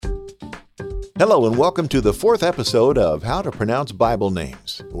Hello and welcome to the fourth episode of How to Pronounce Bible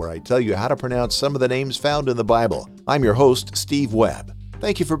Names, where I tell you how to pronounce some of the names found in the Bible. I'm your host, Steve Webb.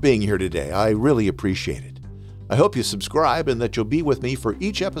 Thank you for being here today. I really appreciate it. I hope you subscribe and that you'll be with me for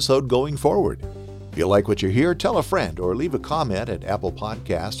each episode going forward. If you like what you hear, tell a friend or leave a comment at Apple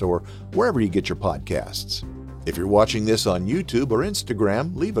Podcasts or wherever you get your podcasts. If you're watching this on YouTube or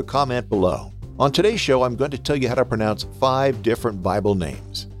Instagram, leave a comment below. On today's show, I'm going to tell you how to pronounce 5 different Bible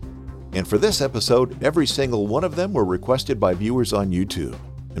names. And for this episode, every single one of them were requested by viewers on YouTube.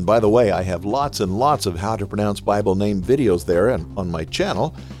 And by the way, I have lots and lots of how to pronounce Bible name videos there and on my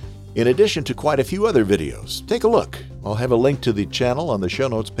channel, in addition to quite a few other videos. Take a look. I'll have a link to the channel on the show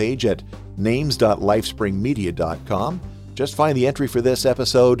notes page at names.lifespringmedia.com. Just find the entry for this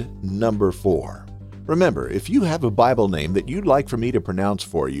episode, number 4. Remember, if you have a Bible name that you'd like for me to pronounce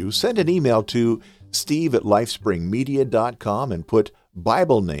for you, send an email to steve@lifespringmedia.com and put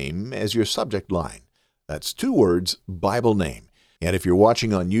Bible name as your subject line. That's 2 words, Bible name. And if you're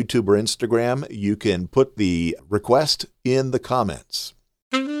watching on YouTube or Instagram, you can put the request in the comments.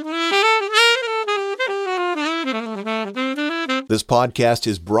 This podcast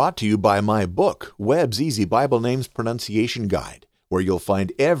is brought to you by my book, Webb's Easy Bible Names Pronunciation Guide, where you'll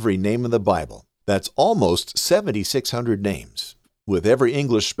find every name in the Bible. That's almost 7,600 names. With every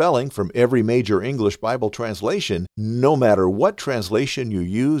English spelling from every major English Bible translation, no matter what translation you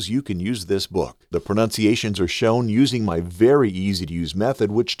use, you can use this book. The pronunciations are shown using my very easy-to-use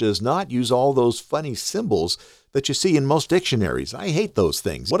method, which does not use all those funny symbols that you see in most dictionaries. I hate those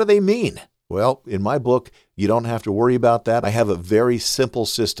things. What do they mean? Well, in my book, you don't have to worry about that. I have a very simple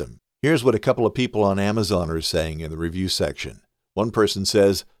system. Here's what a couple of people on Amazon are saying in the review section. One person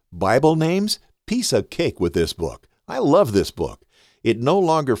says, "Bible names? Piece of cake with this book. I love this book. It no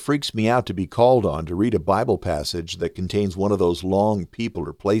longer freaks me out to be called on to read a Bible passage that contains one of those long people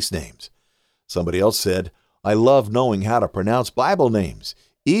or place names." Somebody else said, "I love knowing how to pronounce Bible names.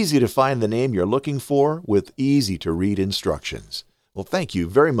 Easy to find the name you're looking for with easy-to-read instructions." Well, thank you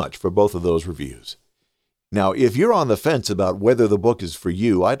very much for both of those reviews. Now, if you're on the fence about whether the book is for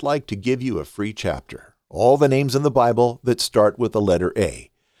you, I'd like to give you a free chapter. All the names in the Bible that start with the letter A.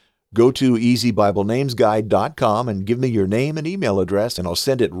 Go to EasyBibleNamesGuide.com and give me your name and email address, and I'll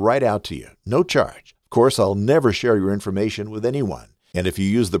send it right out to you. No charge. Of course, I'll never share your information with anyone. And if you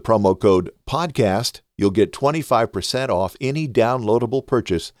use the promo code PODCAST, you'll get 25% off any downloadable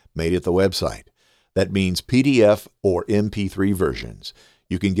purchase made at the website. That means PDF or MP3 versions.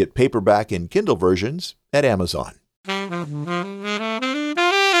 You can get paperback and Kindle versions at Amazon.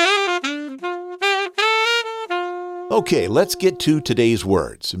 Okay, let's get to today's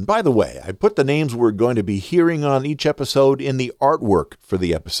words. And by the way, I put the names we're going to be hearing on each episode in the artwork for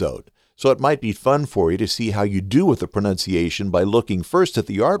the episode. So it might be fun for you to see how you do with the pronunciation by looking first at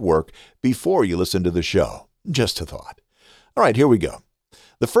the artwork before you listen to the show. Just a thought. All right, here we go.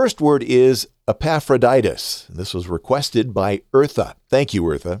 The first word is Epaphroditus. This was requested by Eartha. Thank you,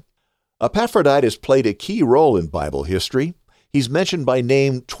 Eartha. Epaphroditus played a key role in Bible history. He's mentioned by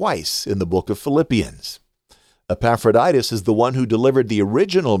name twice in the book of Philippians. Epaphroditus is the one who delivered the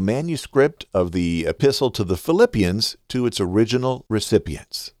original manuscript of the epistle to the Philippians to its original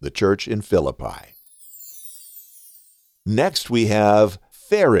recipients, the church in Philippi. Next we have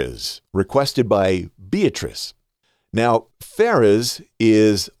Phares, requested by Beatrice. Now, Phares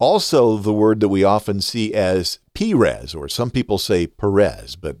is also the word that we often see as Perez, or some people say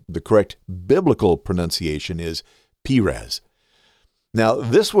Perez, but the correct biblical pronunciation is Perez. Now,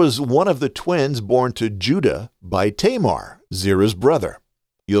 this was one of the twins born to Judah by Tamar, Zerah's brother.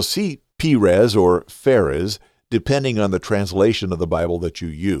 You'll see Perez or Phares depending on the translation of the Bible that you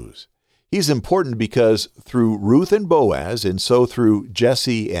use. He's important because through Ruth and Boaz, and so through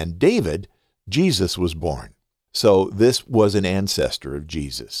Jesse and David, Jesus was born. So this was an ancestor of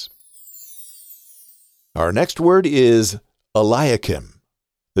Jesus. Our next word is Eliakim.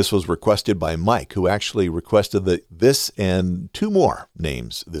 This was requested by Mike, who actually requested this and 2 more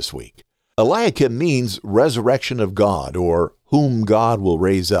names this week. Eliakim means resurrection of God, or whom God will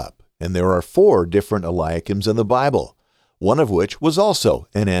raise up. And there are 4 different Eliakims in the Bible, one of which was also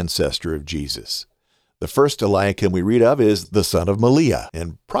an ancestor of Jesus. The first Eliakim we read of is the son of Meliah,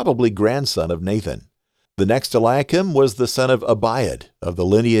 and probably grandson of Nathan. The next Eliakim was the son of Abiad, of the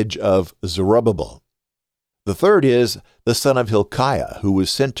lineage of Zerubbabel. The third is the son of Hilkiah, who was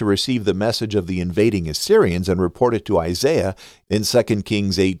sent to receive the message of the invading Assyrians and report it to Isaiah in 2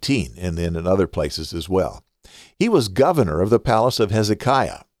 Kings 18, and then in other places as well. He was governor of the palace of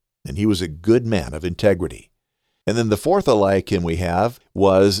Hezekiah, and he was a good man of integrity. And then the fourth Eliakim we have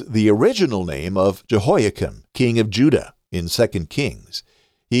was the original name of Jehoiakim, king of Judah, in 2 Kings.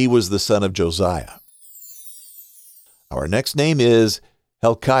 He was the son of Josiah. Our next name is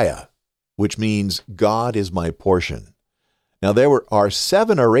Hilkiah, which means God is my portion. Now, there are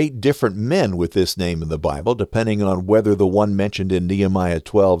 7 or 8 different men with this name in the Bible, depending on whether the one mentioned in Nehemiah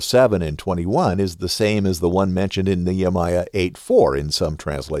 12:7 and 21 is the same as the one mentioned in Nehemiah 8:4 in some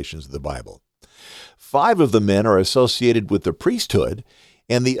translations of the Bible. 5 of the men are associated with the priesthood,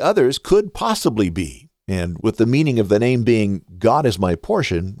 and the others could possibly be. And with the meaning of the name being God is my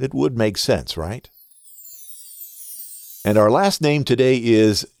portion, it would make sense, right? And our last name today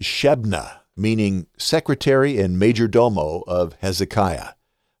is Shebna, meaning secretary and major domo of Hezekiah.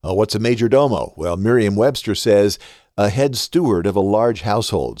 What's a major domo? Well, Merriam-Webster says a head steward of a large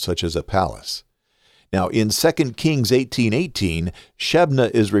household, such as a palace. Now, in 2 Kings 18:18,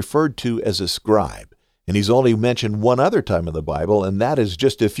 Shebna is referred to as a scribe, and he's only mentioned one other time in the Bible, and that is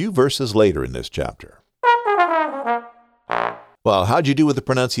just a few verses later in this chapter. Well, how'd you do with the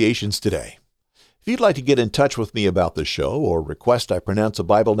pronunciations today? If you'd like to get in touch with me about the show or request I pronounce a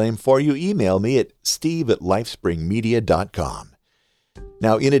Bible name for you, email me at steve@lifespringmedia.com.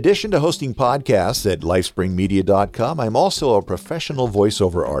 Now, in addition to hosting podcasts at lifespringmedia.com, I'm also a professional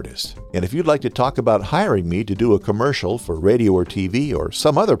voiceover artist. And if you'd like to talk about hiring me to do a commercial for radio or TV or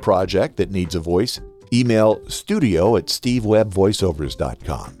some other project that needs a voice, email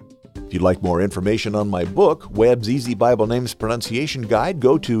studio@stevewebvoiceovers.com. If you'd like more information on my book, Webb's Easy Bible Names Pronunciation Guide,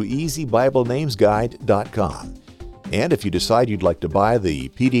 go to easybiblenamesguide.com. And if you decide you'd like to buy the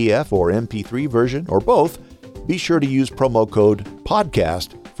PDF or MP3 version, or both, be sure to use promo code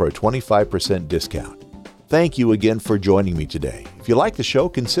PODCAST for a 25% discount. Thank you again for joining me today. If you like the show,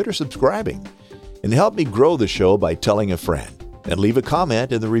 consider subscribing. And help me grow the show by telling a friend. And leave a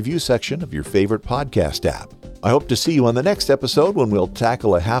comment in the review section of your favorite podcast app. I hope to see you on the next episode when we'll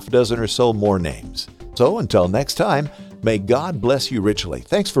tackle a half dozen or so more names. So until next time, may God bless you richly.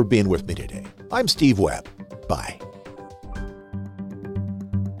 Thanks for being with me today. I'm Steve Webb. Bye.